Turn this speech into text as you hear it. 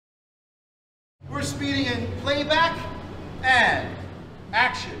super speeding and playback, and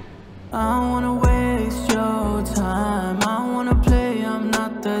action. I don't wanna waste your time. I wanna play, I'm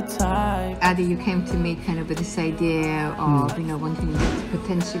not the type. Ady, you came to me kind of with this idea of, you know, wanting to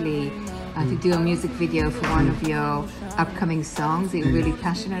potentially to do a music video for one of your upcoming songs that you're really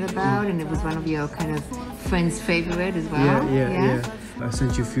passionate about, and it was one of your kind of friends' favorite as well. Yeah. I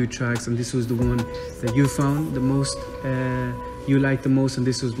sent you a few tracks, and this was the one that you found the most, you liked the most, and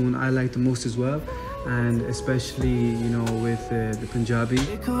this was the one I liked the most as well. And especially, you know, with the Punjabi.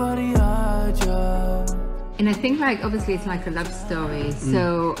 And I think, like, obviously it's like a love story.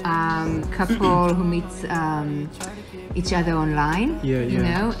 So couple who meets each other online, you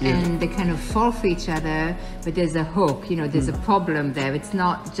know, and they kind of fall for each other, but there's a hook, you know, there's a problem there. It's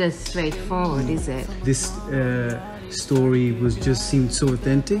not just straightforward, is it? This story seemed so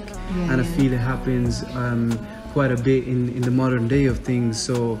authentic, and I feel it happens quite a bit in the modern day of things.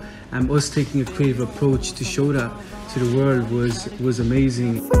 So us taking a creative approach to show that to the world was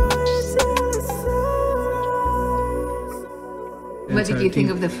amazing. What did you think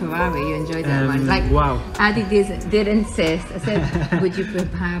of the Ferrari? You enjoyed that one? Like, wow. Ady did insist. I said, would you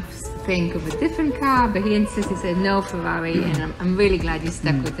perhaps think of a different car? But he insisted. He said, no Ferrari. And I'm really glad you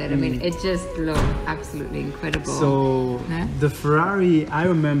stuck with it. I mean, it just looked absolutely incredible. So the Ferrari, I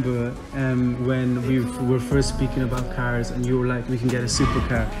remember when we were first speaking about cars, and you were like, we can get a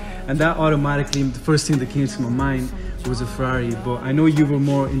supercar. And that automatically, the first thing that came to my mind was a Ferrari. But I know you were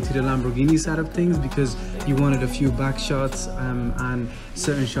more into the Lamborghini side of things, because you wanted a few back shots and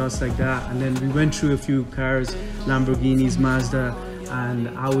certain shots like that. And then we went through a few cars, Lamborghinis, Mazda, and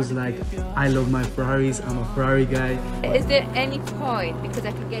I was like, I love my Ferraris, I'm a Ferrari guy. Is there any point, because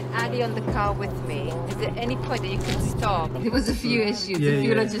I could get Ady on the car with me, is there any point that you could stop? There was a few issues, a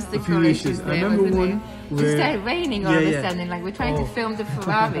few logistical issues there, I remember one where it started raining all of a sudden, like we're trying to film the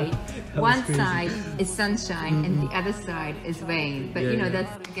Ferrari. One side is sunshine and the other side is rain. But you know,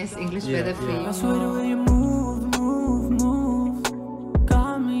 that's, I guess, English weather for you.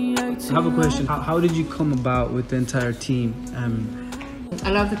 I have a question. How did you come about with the entire team? I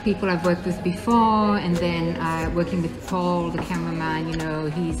love the people I've worked with before, and then working with Paul, the cameraman, you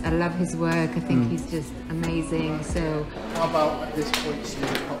know, I love his work. I think he's just amazing. So How about at this point,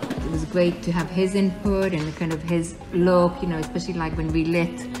 it was great to have his input and kind of his look, you know, especially like when we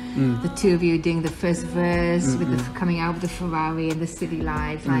lit the two of you doing the first verse with the coming out of the Ferrari and the city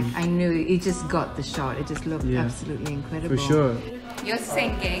lights. Like I knew he just got the shot. It just looked absolutely incredible. For sure. You're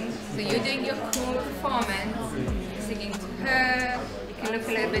singing, so you're doing your cool performance, singing to her. You can look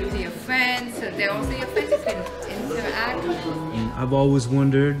a little bit to your friends, so they're also your friends. You can interact. I've always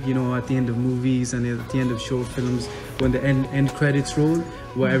wondered, you know, at the end of movies and at the end of short films, when the end credits roll,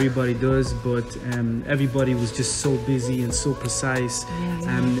 what everybody does, but everybody was just so busy and so precise.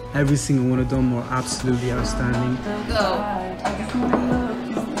 Every single one of them were absolutely outstanding.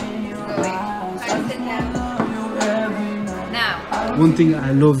 One thing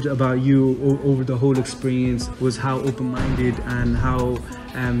I loved about you over the whole experience was how open-minded and how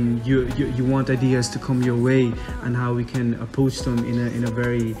you want ideas to come your way, and how we can approach them in a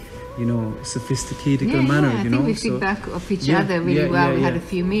very, you know, sophisticated manner. I think we feedback off each other really well. We had a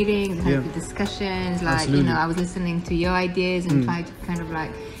few meetings, had a few discussions. Like, you know, I was listening to your ideas and trying to kind of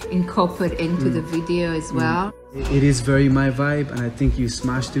like incorporate into the video as well. It is very my vibe, and I think you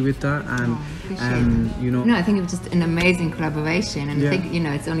smashed it with that. And you know, no, I think it was just an amazing collaboration, and I think, you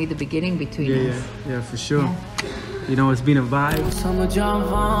know, it's only the beginning between us. Yeah, for sure. You know, it's been a vibe.